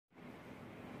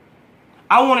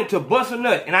I wanted to bust a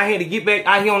nut, and I had to get back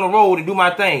out here on the road and do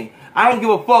my thing. I don't give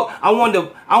a fuck. I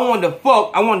wanted to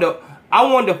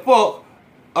fuck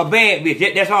a bad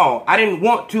bitch. That's all. I didn't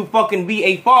want to fucking be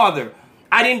a father.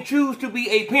 I didn't choose to be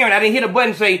a parent. I didn't hit a button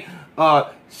and say,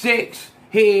 sex,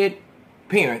 head,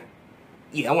 parent.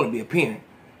 Yeah, I want to be a parent.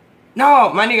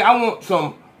 No, my nigga, I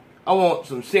want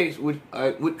some sex with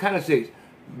kind of sex?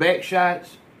 Back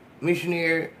shots,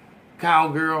 missionary,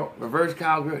 cowgirl, reverse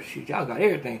cowgirl. Shit, y'all got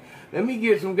everything. Let me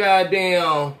get some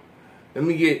goddamn, let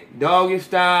me get doggy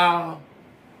style,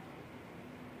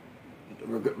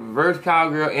 reverse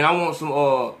cowgirl, and I want some,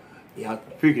 yeah, I'm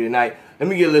freaking tonight. Let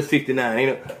me get a little 69,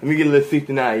 ain't it? Let me get a little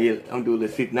 69, yeah, I'm gonna do a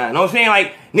little 69. You know what I'm saying?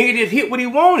 Like, nigga just hit what he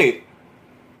wanted.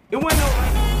 It wasn't no...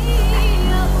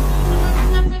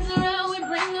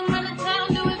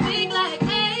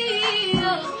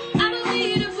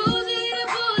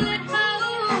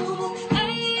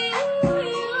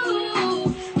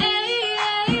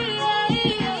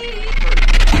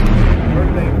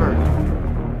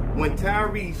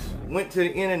 Tyrese went to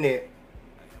the internet,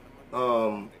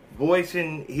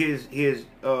 voicing his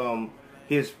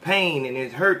pain and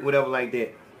his hurt, whatever like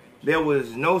that. There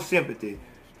was no sympathy.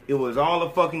 It was all a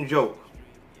fucking joke.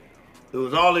 It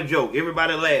was all a joke.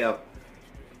 Everybody laughed.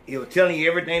 He was telling you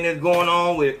everything that's going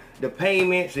on with the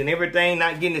payments and everything,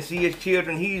 not getting to see his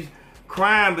children. He's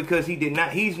crying because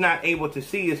he's not able to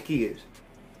see his kids.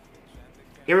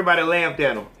 Everybody laughed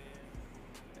at him.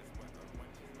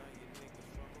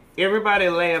 Everybody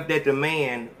laughed at the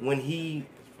man when he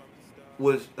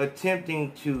was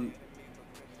attempting to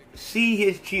see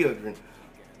his children.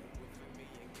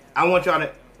 I want y'all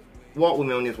to walk with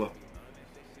me on this one.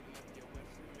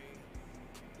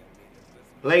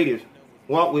 Ladies,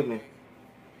 walk with me.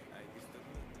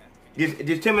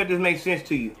 Just tell me if this makes sense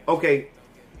to you. Okay.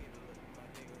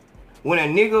 When a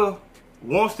nigga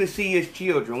wants to see his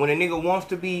children, when a nigga wants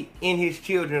to be in his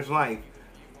children's life,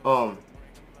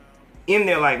 in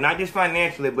their life, not just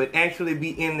financially, but actually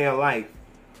be in their life,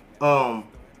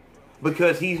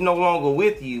 because he's no longer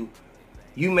with you,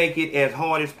 you make it as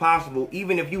hard as possible,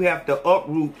 even if you have to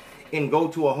uproot and go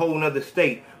to a whole nother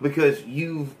state because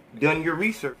you've done your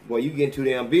research. Boy, you getting too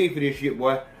damn big for this shit,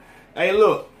 boy. Hey,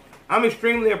 look, I'm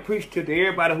extremely appreciative to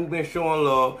everybody who's been showing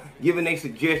love, giving their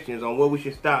suggestions on where we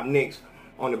should stop next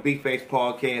on the Big Face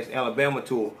Podcast Alabama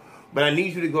tour. But I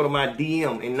need you to go to my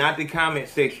DM and not the comment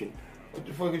section. What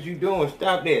the fuck is you doing?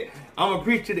 Stop that. I'm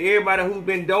appreciative to everybody who's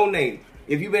been donating.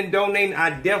 If you've been donating, I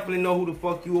definitely know who the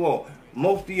fuck you are.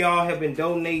 Most of y'all have been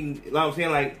donating, like I'm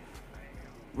saying, like,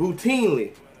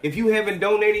 routinely. If you haven't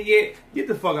donated yet, get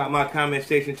the fuck out my comment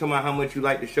section. Tell me how much you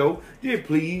like the show. Just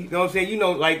please. You know what I'm saying? You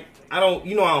know, like, I don't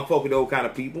fuck with those kind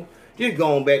of people. Just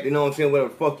going back to, you know what I'm saying, where the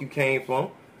fuck you came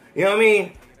from. You know what I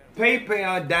mean?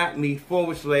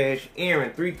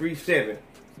 PayPal.me/Aaron337.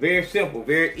 Very simple.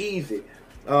 Very easy.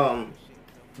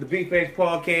 The Big Face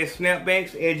Podcast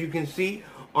snapbacks, as you can see,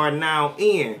 are now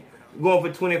in. Going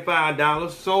for $25.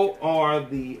 So are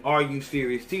the Are You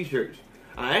Serious t-shirts.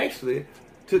 I actually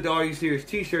took the Are You Serious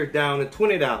t-shirt down to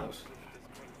 $20.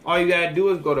 All you gotta do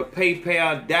is go to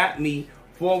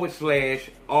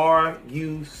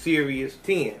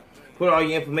paypal.me/RUSerious10. Put all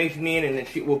your information in and the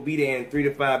shit will be there in 3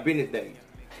 to 5 business days.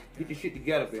 Get your shit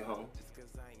together, bit home.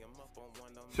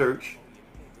 Search.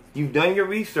 You've done your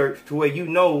research to where you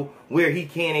know where he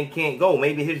can and can't go.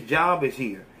 Maybe his job is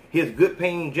here. His good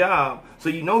paying job. So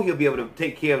you know he'll be able to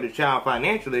take care of the child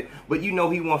financially. But you know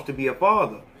he wants to be a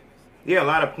father. There are a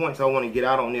lot of points I want to get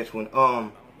out on this one.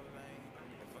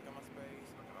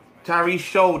 Tyrese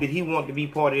showed that he wants to be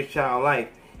part of his child's life.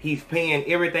 He's paying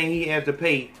everything he has to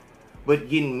pay, but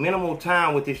getting minimal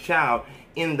time with his child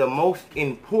in the most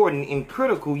important and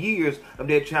critical years of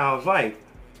that child's life.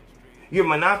 You're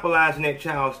monopolizing that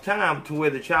child's time to where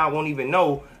the child won't even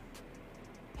know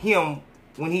him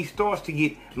when he starts to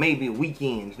get maybe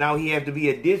weekends. Now he has to be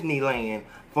a Disneyland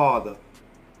father.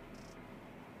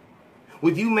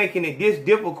 With you making it this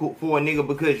difficult for a nigga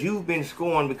because you've been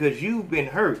scorned, because you've been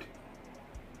hurt.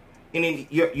 And then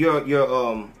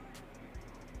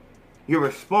your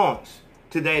response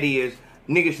to that is,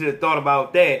 nigga should have thought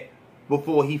about that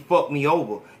before he fucked me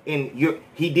over. And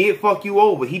he did fuck you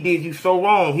over. He did you so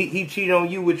wrong. He cheated on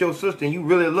you with your sister and you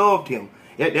really loved him.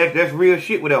 That's real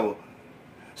shit, whatever.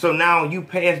 So now you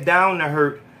pass down the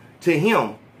hurt to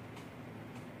him.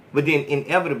 But then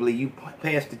inevitably you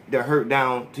pass the hurt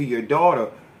down to your daughter.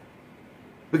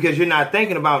 Because you're not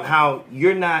thinking about how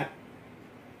you're not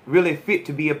really fit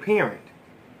to be a parent.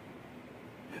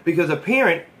 Because a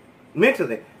parent,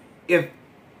 mentally, if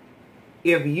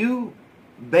you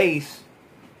base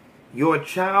your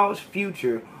child's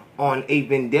future on a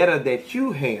vendetta that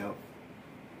you have,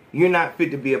 you're not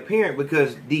fit to be a parent,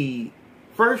 because the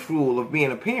first rule of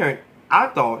being a parent, I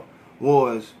thought,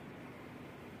 was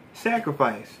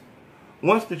sacrifice.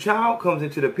 Once the child comes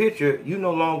into the picture, you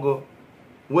no longer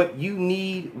what you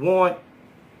need, want.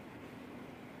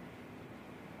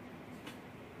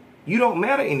 You don't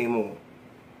matter anymore.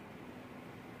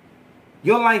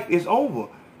 Your life is over.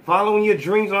 Following your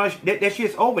dreams, that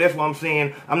shit's over. That's why I'm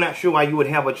saying I'm not sure why you would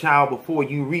have a child before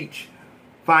you reach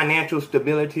financial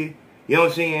stability. You know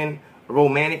what I'm saying?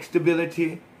 Romantic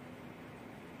stability.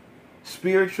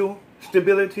 Spiritual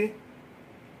stability.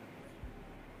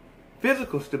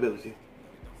 Physical stability.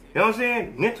 You know what I'm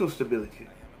saying? Mental stability.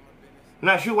 I'm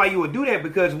not sure why you would do that,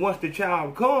 because once the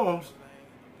child comes,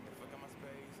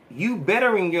 you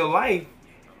bettering your life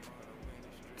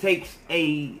takes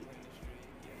a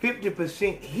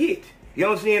 50% hit. You know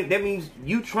what I'm saying? That means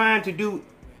you trying to do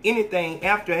anything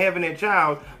after having that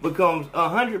child becomes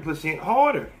 100%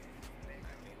 harder.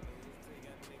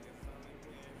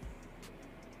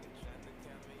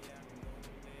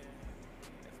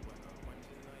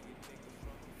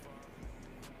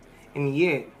 And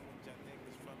yet,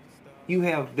 you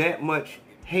have that much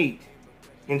hate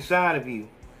inside of you.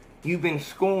 You've been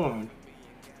scorned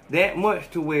that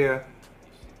much to where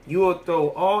you'll throw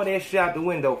all that shit out the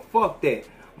window. Fuck that.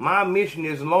 My mission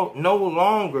is no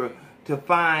longer to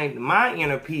find my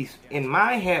inner peace and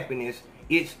my happiness.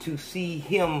 It's to see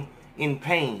him in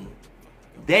pain.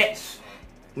 That's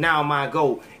now my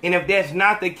goal. And if that's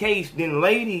not the case, then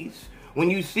ladies, when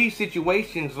you see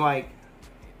situations like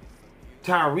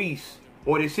Tyrese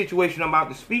or the situation I'm about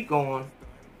to speak on,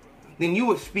 then you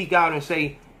would speak out and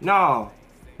say, no.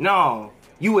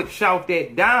 You would shout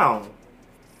that down.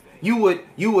 You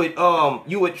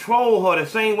would troll her the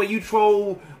same way you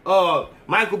troll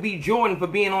Michael B. Jordan for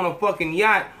being on a fucking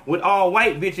yacht with all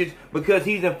white bitches because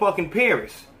he's in fucking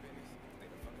Paris.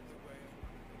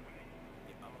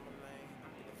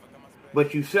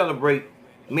 But you celebrate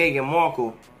Meghan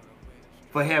Markle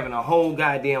for having a whole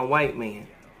goddamn white man.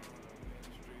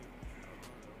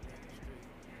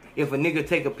 If a nigga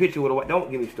take a picture with a white...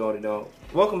 Don't get me started, dog.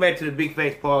 Welcome back to the Big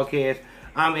Face Podcast.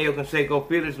 I'm A.O. Consaco,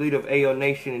 fearless leader of A.O.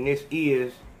 Nation, and this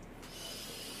is...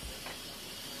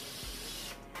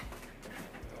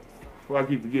 Before I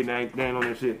keep forgetting, I ain't down on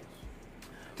this shit.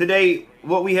 Today,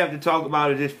 what we have to talk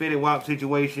about is this Fetty Wap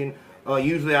situation.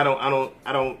 Usually I don't, you know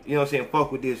what I'm saying,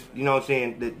 fuck with this, you know what I'm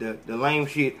saying, the lame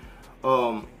shit,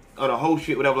 or the whole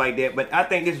shit, whatever like that. But I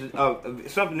think this is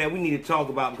something that we need to talk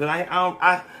about, because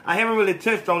I haven't really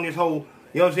touched on this whole,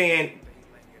 you know what I'm saying,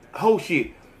 whole shit,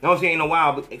 you know what I'm saying, in a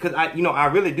while, because I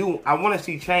really do, I want to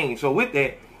see change. So with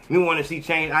that, we want to see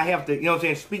change. I have to, you know what I'm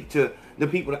saying, speak to the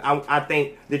people that I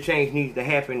think the change needs to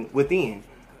happen within.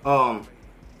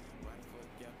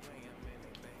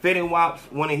 Fetty Wap's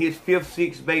one of his 5th,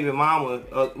 6th baby mama,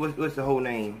 what's the whole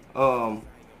name?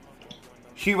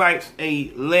 She writes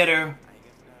a letter,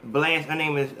 blast, her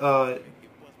name is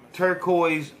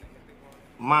Turquoise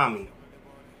Mami.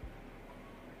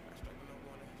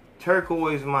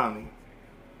 Turquoise Mami.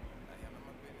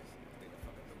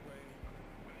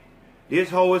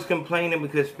 This hoe is complaining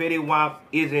because Fetty Wap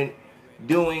isn't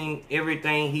doing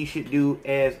everything he should do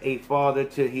as a father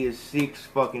to his 6th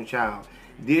fucking child.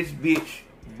 This bitch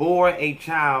bore a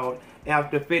child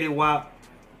after Fetty Wap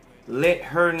let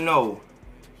her know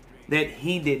that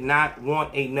he did not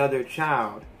want another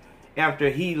child. After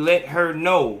he let her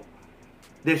know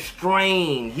the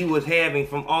strain he was having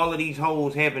from all of these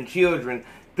hoes having children,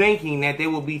 thinking that they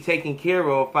will be taken care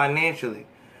of financially.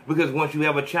 Because once you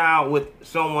have a child with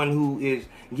someone who is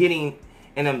getting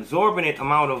an exorbitant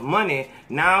amount of money,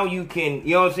 now you can,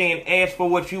 you know what I'm saying, ask for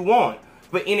what you want.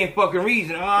 For any fucking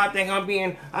reason. I think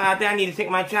I need to take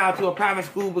my child to a private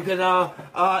school because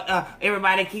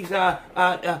everybody keeps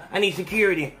I need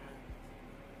security.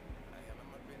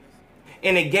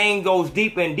 And the game goes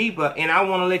deeper and deeper, and I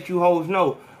want to let you hoes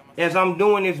know, as I'm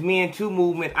doing this Me Too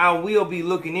movement, I will be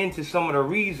looking into some of the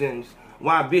reasons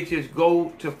why bitches go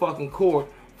to fucking court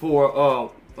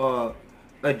for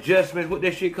adjustments. What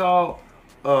that shit called?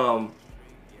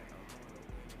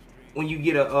 When you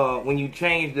get when you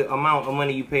change the amount of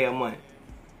money you pay a month.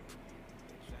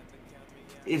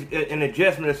 It's an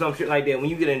adjustment or some shit like that. When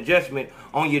you get an adjustment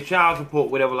on your child support,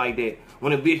 whatever like that.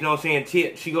 When a bitch, you know what I'm saying,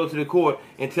 tip, she goes to the court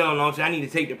and tell them, you know what I'm saying, I need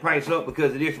to take the price up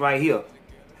because of this right here.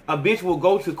 A bitch will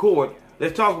go to court.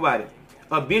 Let's talk about it.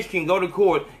 A bitch can go to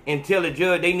court and tell the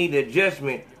judge they need an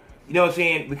adjustment, you know what I'm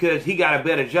saying, because he got a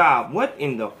better job. What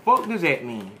in the fuck does that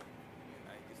mean?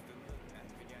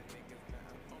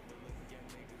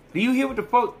 Do you hear what the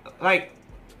fuck, like,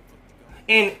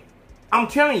 and I'm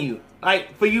telling you,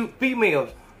 like, for you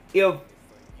females, if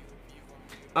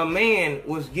a man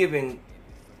was given,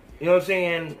 you know what I'm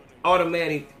saying,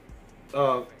 automatic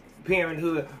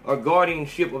parenthood or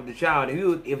guardianship of the child,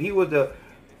 if he was the,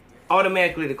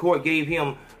 automatically the court gave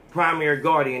him primary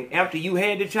guardian. After you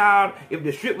had the child, if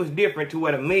the shit was different to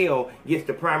what a male gets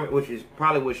the primary, which is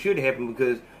probably what should happen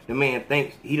because the man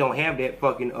thinks he don't have that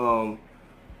fucking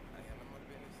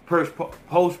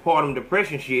postpartum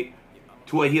depression shit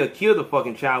to where he'll kill the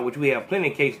fucking child, which we have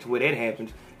plenty of cases to where that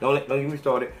happens. Don't get me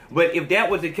started. But if that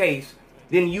was the case,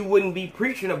 then you wouldn't be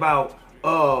preaching about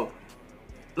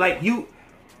like you,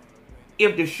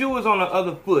 if the shoe is on the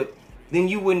other foot, then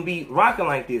you wouldn't be rocking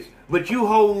like this. But you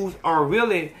hoes are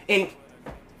really, and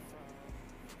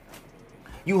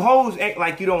you hoes act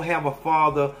like you don't have a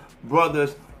father,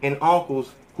 brothers, and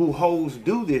uncles who hoes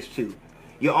do this to.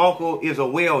 Your uncle is a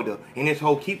welder, and this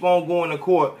hoe keep on going to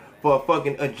court for a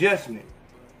fucking adjustment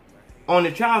on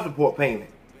the child support payment.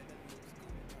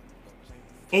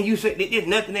 And you say, this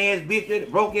nothing ass bitch, that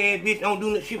broke ass bitch don't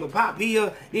do no shit but pop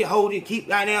here. This hoe just keep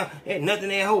right now, that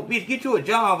nothing ass hoe. Bitch, get you a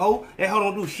job, hoe. That hoe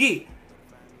don't do shit.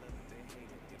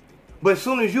 But as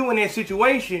soon as you in that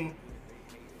situation,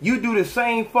 you do the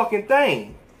same fucking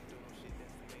thing.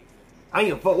 I don't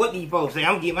give a fuck what these folks say.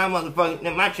 I'm getting my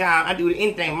motherfucking, my child, I do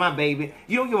anything with my baby.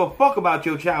 You don't give a fuck about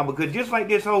your child, because just like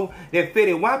this hoe that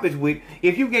Fetty Wap is with,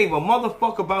 if you gave a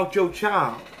motherfucker about your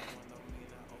child,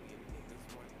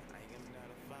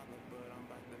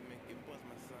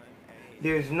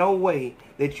 there's no way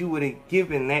that you would have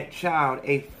given that child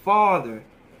a father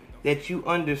that you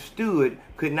understood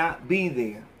could not be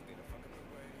there.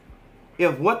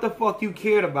 If what the fuck you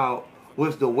cared about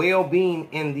was the well-being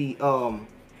and the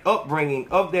upbringing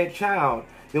of that child,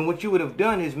 then what you would have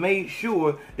done is made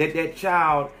sure that that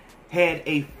child had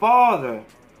a father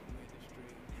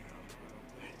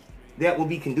that will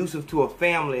be conducive to a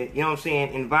family, you know what I'm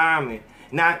saying, environment.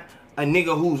 Not a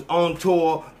nigga who's on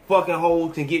tour, fucking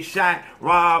hoes, can get shot,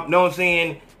 robbed, you know what I'm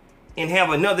saying, and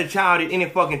have another child at any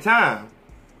fucking time.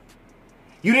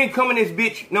 You didn't come in this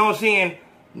bitch, you know what I'm saying,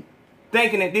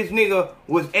 thinking that this nigga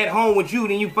was at home with you,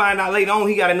 then you find out later on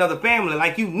he got another family.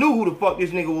 Like you knew who the fuck this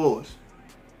nigga was.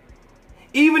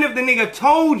 Even if the nigga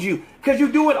told you, because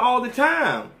you do it all the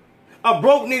time. A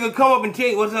broke nigga come up and tell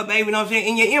you, what's up, baby, you know what I'm saying,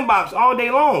 in your inbox all day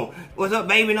long. What's up,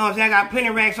 baby, you know what I'm saying, I got plenty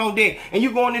racks on deck. And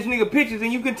you go on this nigga pictures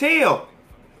and you can tell.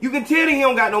 You can tell that he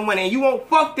don't got no money, and you won't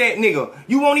fuck that nigga.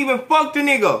 You won't even fuck the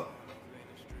nigga.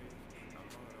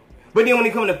 But then when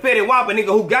it come to Fetty Wap, a nigga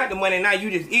who got the money, now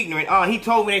you just ignorant. Oh, he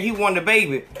told me that he wanted a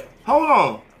baby. Hold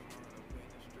on.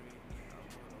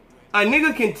 A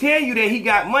nigga can tell you that he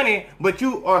got money, but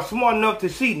you are smart enough to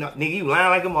see, no, nigga, you lying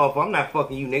like a motherfucker. I'm not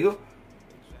fucking you, nigga.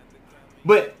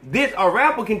 But a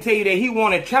rapper can tell you that he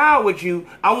want a child with you.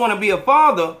 I want to be a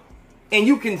father. And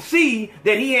you can see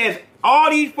that he has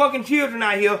all these fucking children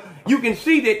out here. You can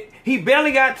see that he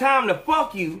barely got time to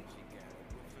fuck you.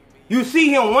 You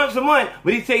see him once a month,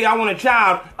 but he tell you, I want a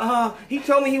child. He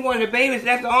told me he wanted a baby, so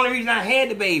that's the only reason I had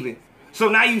the baby. So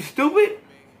now you stupid?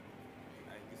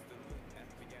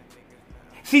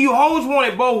 See, you hoes want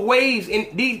it both ways, and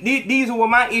these are where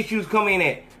my issues come in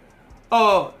at.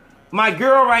 My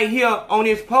girl right here on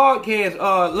this podcast,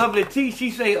 Lovely T, she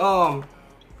say,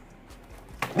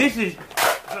 this is,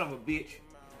 son of a bitch.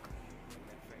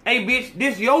 Hey, bitch,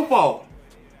 this your fault.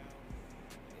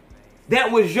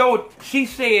 That was she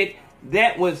said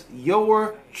that was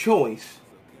your choice.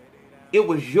 It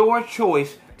was your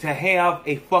choice to have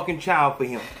a fucking child for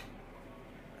him.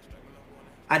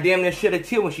 I damn near shed a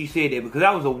tear when she said that, because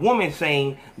that was a woman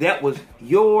saying that was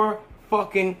your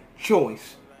fucking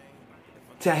choice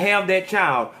to have that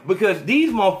child. Because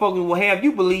these motherfuckers will have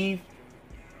you believe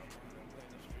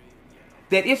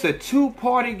that it's a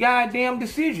two-party goddamn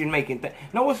decision-making thing.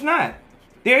 No, it's not.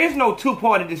 There is no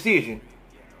two-party decision.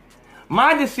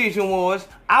 My decision was,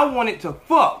 I wanted to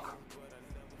fuck.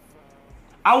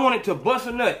 I wanted to bust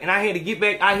a nut, and I had to get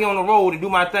back out here on the road and do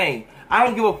my thing. I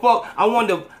don't give a fuck. I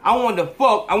wanted to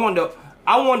fuck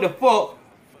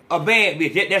a bad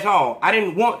bitch. That's all. I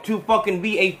didn't want to fucking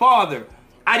be a father.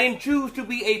 I didn't choose to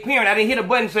be a parent. I didn't hit a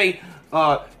button and say,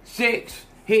 sex,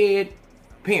 head,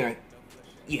 parent.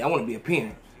 Yeah, I want to be a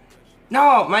parent.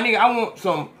 No, my nigga,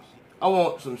 I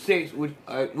want some sex with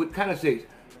kind of sex?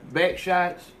 Back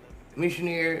shots,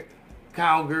 missionary,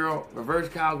 cowgirl, reverse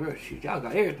cowgirl. Shit, y'all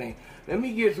got everything. Let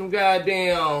me get some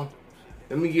goddamn,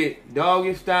 let me get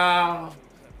doggy style,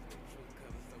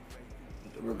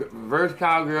 reverse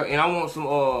cowgirl, and I want some,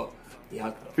 yeah,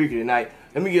 I'm freaky tonight.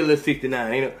 Let me get a little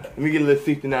 69, ain't it? Let me get a little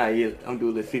 69, yeah, I'm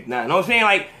doing a little 69. You know what I'm saying?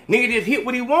 Like, nigga just hit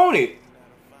what he wanted.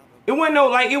 It wasn't no,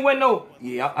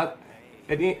 yeah,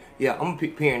 at the end, yeah, I'm a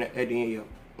parent at the end, yeah.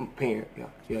 I'm a parent,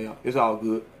 yeah, it's all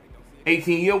good.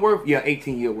 18-year worth? Yeah,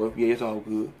 18-year worth. Yeah, it's all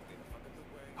good.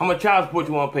 How much child support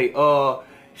you want to pay?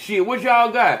 Shit, what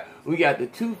y'all got? We got the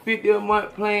 $250 a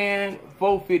month plan,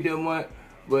 $450 a month.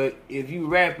 But if you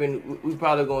rapping, we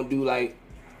probably gonna do like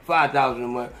 $5,000 a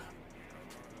month.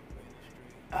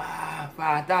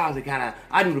 5,000 kind of.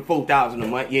 I do the 4,000 a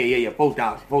month. Yeah.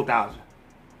 4,000.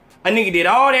 A nigga did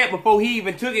all that before he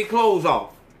even took his clothes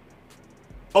off.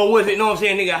 Or was it, you know what I'm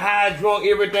saying, nigga, high, drunk,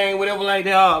 everything, whatever like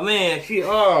that. Oh, man, shit,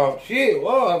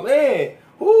 oh, man.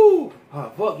 Woo. Oh,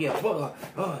 fuck yeah, fuck.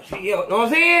 Oh, shit, yeah. You know what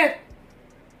I'm saying?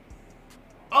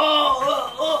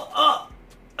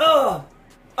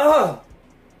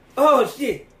 Oh,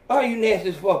 shit. Oh, you nasty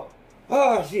as fuck.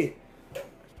 Oh, shit.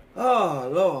 Oh,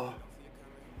 Lord.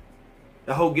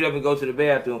 The hoe get up and go to the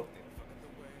bathroom.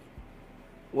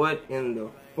 What in the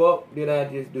fuck did I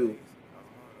just do?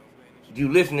 You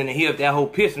listening to hear if that hoe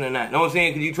pissing or not. Know what I'm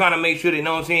saying? Because you trying to make sure that,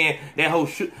 know what I'm saying, that hoe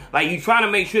shoot. Like, you trying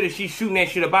to make sure that she's shooting that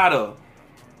shit up out of her.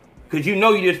 Because you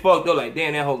know you just fucked up. Like,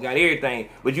 damn, that hoe got everything.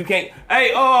 But you can't. Hey,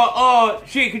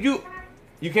 shit, could you.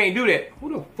 You can't do that.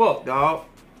 Who the fuck, dog?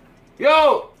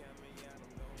 Yo!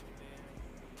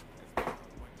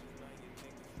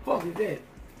 Fuck is that?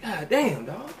 God damn,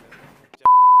 dog.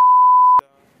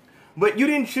 But you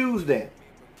didn't choose that.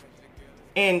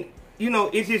 And, you know,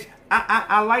 it's just,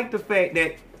 I like the fact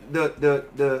that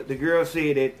the girl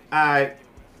said that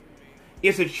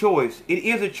it's a choice. It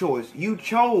is a choice. You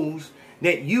chose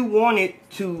that you wanted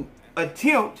to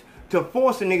attempt to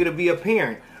force a nigga to be a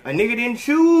parent. A nigga didn't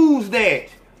choose that.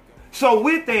 So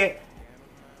with that,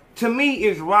 to me,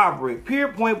 is robbery. Pure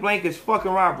point blank is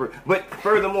fucking robbery. But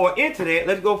furthermore into that,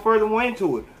 let's go furthermore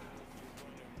into it.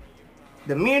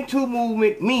 The Me Too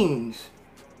movement means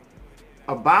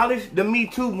abolish the Me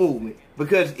Too movement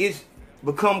because it's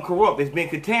become corrupt. It's been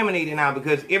contaminated now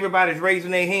because everybody's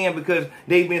raising their hand because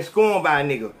they've been scorned by a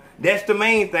nigga. That's the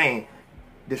main thing.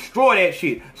 Destroy that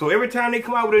shit. So every time they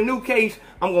come out with a new case,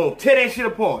 I'm going to tear that shit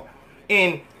apart.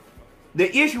 And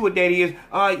the issue with that is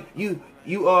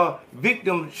you are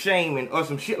victim shaming or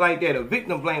some shit like that, or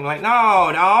victim blaming. Like,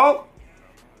 no, dog.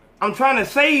 I'm trying to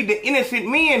save the innocent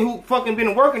men who fucking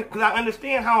been working because I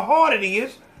understand how hard it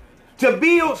is to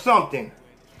build something.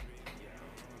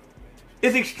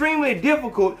 It's extremely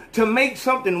difficult to make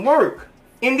something work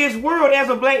in this world as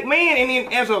a black man and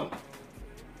then as a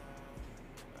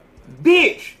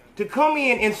bitch to come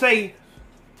in and say,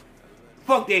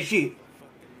 fuck that shit.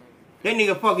 That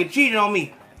nigga fucking cheated on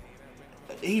me.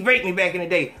 He raped me back in the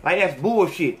day. Like, that's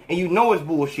bullshit. And you know it's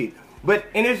bullshit. But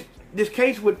in this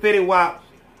case with Fetty Wap,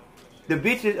 the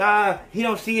bitches, he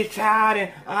don't see his child,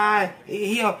 and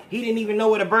he didn't even know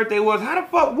what her birthday was. How the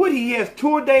fuck would he? He has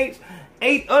tour dates,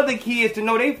 8 other kids to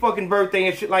know they fucking birthday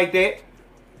and shit like that.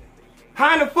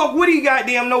 How in the fuck would he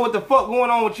goddamn know what the fuck going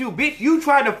on with you, bitch? You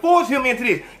tried to force him into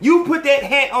this. You put that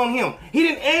hat on him. He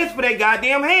didn't ask for that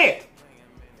goddamn hat.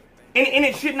 And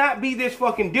it should not be this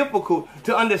fucking difficult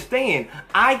to understand.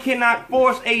 I cannot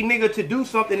force a nigga to do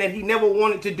something that he never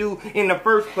wanted to do in the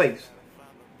first place.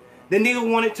 The nigga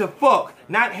wanted to fuck,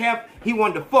 he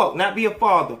wanted to fuck, not be a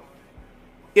father.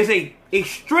 It's a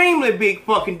extremely big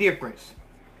fucking difference.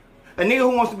 A nigga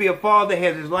who wants to be a father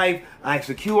has his life, I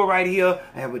secure right here,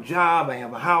 I have a job, I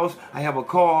have a house, I have a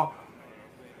car.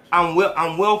 I'm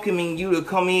welcoming you to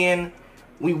come in.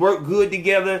 We work good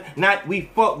together, not we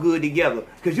fuck good together.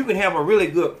 Because you can have a really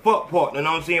good fuck partner, you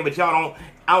know what I'm saying? But y'all don't,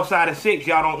 outside of sex,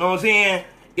 y'all don't, know what I'm saying?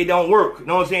 It don't work. You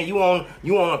know what I'm saying? You on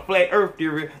a flat earth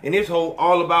theory, and this whole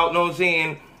all about, know what I'm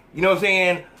saying? You know what I'm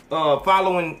saying?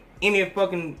 Following any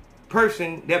fucking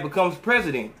person that becomes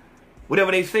president.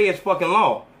 Whatever they say is fucking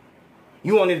law.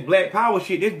 You on this black power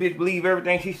shit, this bitch believe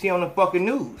everything she see on the fucking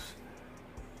news.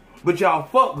 But y'all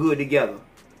fuck good together.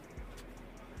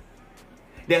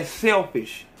 That's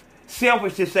selfish.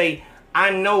 Selfish to say,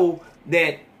 I know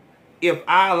that if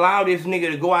I allow this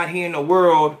nigga to go out here in the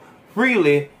world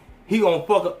freely, he gonna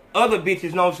fuck other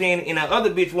bitches, know what I'm saying? And the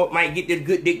other bitch might get this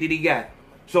good dick that he got.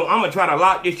 So I'm gonna try to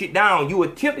lock this shit down. You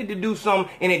attempted to do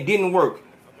something and it didn't work.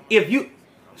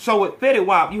 So with Fetty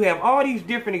Wap, you have all these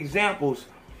different examples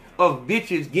of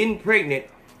bitches getting pregnant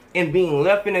and being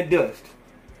left in the dust.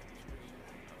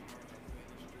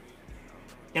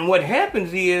 And what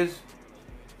happens is,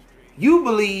 you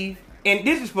believe, and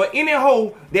this is for any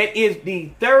hoe that is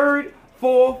the 3rd,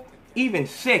 4th, even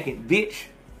 2nd, bitch.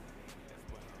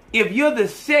 If you're the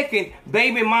 2nd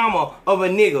baby mama of a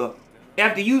nigga,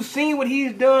 after you seen what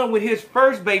he's done with his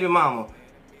first baby mama,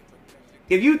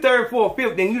 if you 3rd, 4th,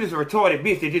 5th, then you just a retarded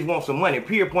bitch that just wants some money,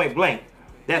 pure point blank.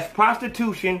 That's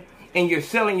prostitution, and you're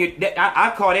selling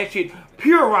I call that shit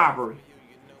pure robbery.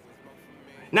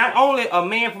 Not only a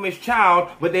man from his child,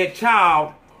 but that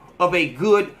child of a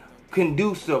good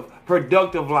conducive,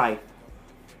 productive life.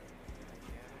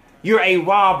 You're a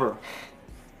robber,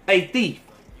 a thief.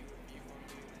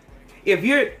 If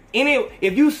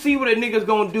you see what a nigga's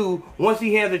gonna do once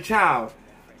he has a child,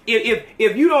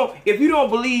 if you don't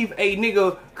believe a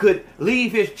nigga could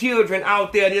leave his children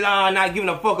out there that not giving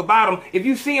a fuck about them, if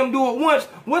you see him do it once,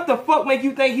 what the fuck make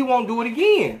you think he won't do it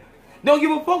again? Don't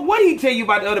give a fuck what he tell you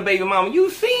about the other baby mama.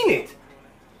 You seen it.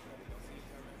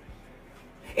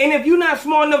 And if you're not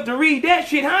smart enough to read that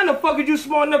shit, how in the fuck are you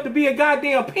smart enough to be a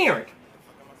goddamn parent?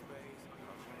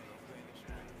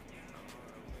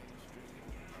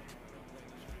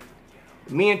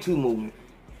 Me and Two movement.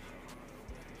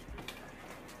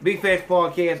 Big Facts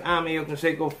Podcast. I'm El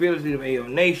Consaco, fearless leader of AL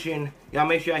Nation. Y'all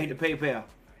make sure I hit the PayPal.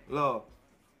 Love.